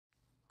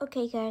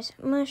Okay guys,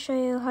 I'm going to show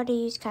you how to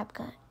use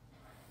CapCut.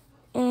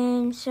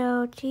 And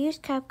so to use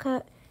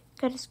CapCut, you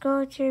gotta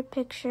scroll to your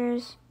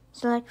pictures,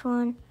 select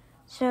one.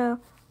 So,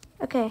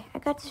 okay, I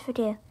got this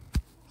video.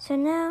 So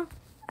now,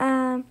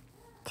 I'm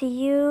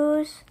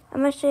going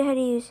to show you how to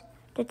use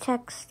the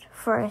text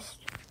first.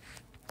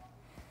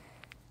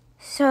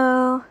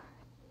 So,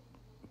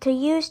 to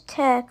use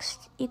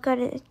text, you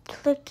gotta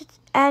click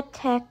add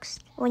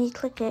text. When you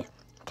click it,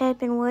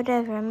 type in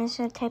whatever. I'm just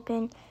gonna type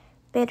in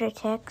bitter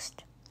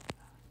text.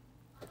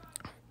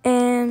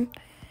 And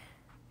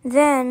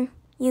then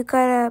you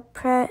gotta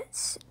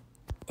press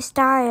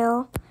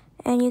style,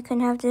 and you can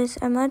have this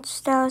as much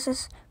styles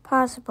as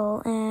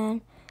possible,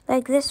 and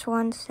like this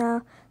one.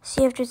 So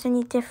see if there's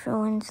any different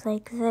ones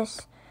like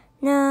this.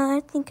 No,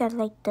 I think I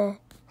like the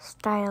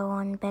style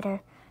one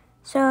better.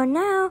 So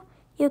now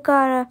you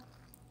gotta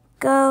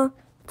go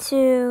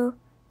to,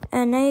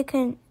 and now you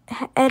can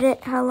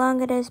edit how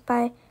long it is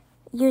by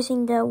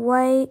using the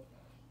white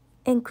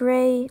and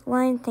gray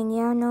line thing,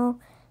 yeah, no,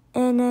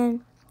 and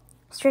then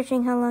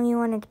stretching how long you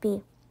want it to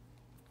be.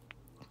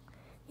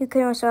 You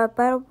can also have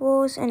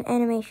bubbles and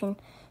animation.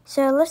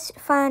 So let's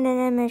find an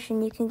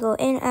animation. You can go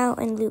in, out,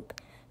 and loop.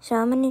 So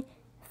I'm going to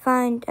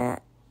find a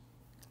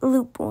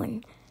loop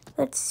one.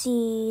 Let's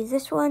see.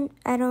 This one,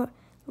 I don't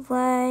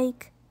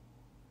like.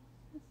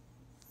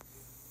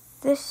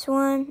 This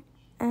one,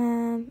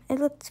 it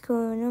looks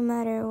cool no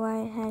matter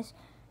why it has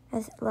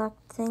a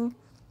locked thing.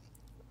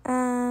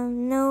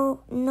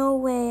 No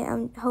way,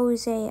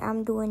 Jose,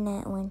 I'm doing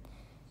that one.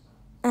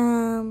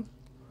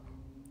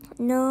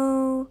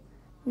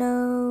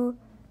 No.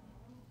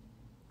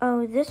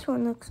 Oh, this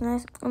one looks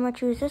nice. I'm gonna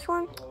choose this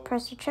one.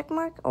 Press the check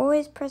mark.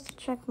 Always press the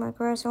check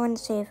mark or else I want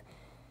to save.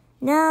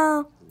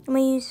 Now, I'm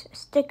gonna use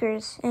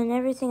stickers, and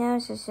everything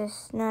else is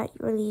just not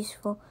really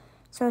useful.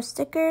 So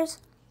stickers,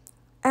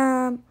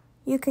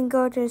 you can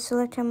go to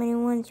select how many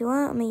ones you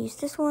want. I'm gonna use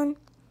this one.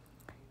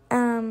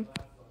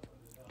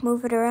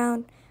 Move it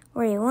around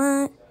where you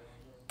want.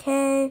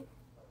 Okay.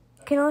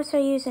 You can also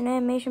use an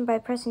animation by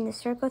pressing the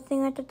circle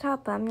thing at the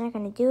top, but I'm not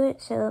going to do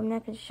it, so I'm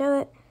not going to show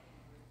it.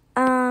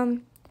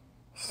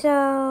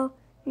 So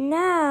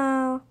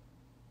now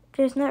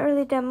there's not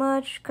really that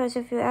much, because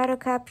if you auto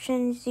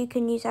captions, you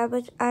can use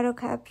auto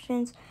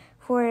captions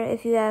for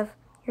if you have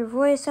your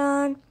voice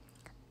on,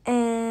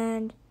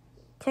 and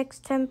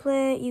text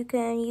template you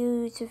can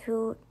use if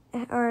you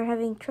are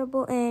having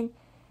trouble, and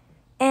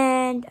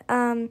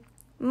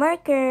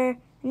marker.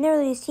 I've never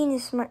really seen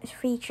this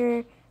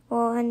feature.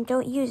 Well, and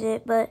don't use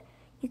it, but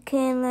you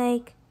can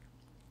like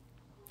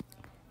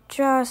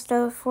draw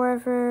stuff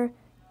wherever,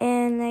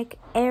 and like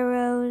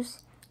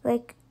arrows,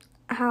 like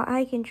how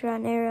I can draw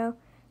an arrow.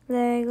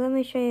 Like, let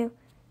me show you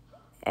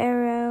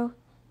arrow,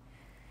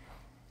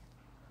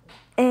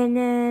 and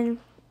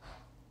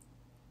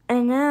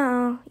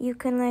now you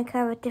can like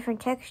have a different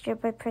texture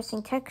by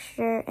pressing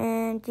texture,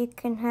 and you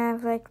can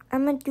have like,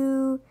 I'm gonna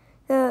do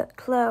the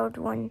cloud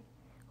one.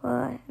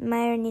 Well,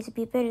 my arrow needs to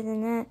be better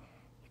than that.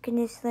 You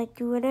can just like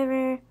do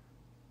whatever,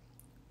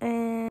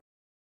 and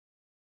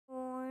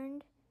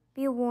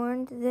be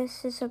warned,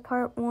 this is a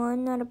part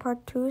 1, not a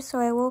part 2, so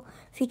I will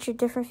feature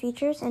different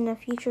features in a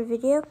future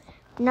video.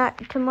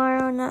 Not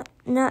tomorrow, not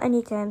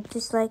anytime,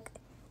 just like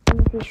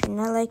in the future,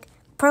 not like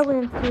probably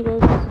in 3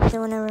 days or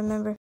something when I remember.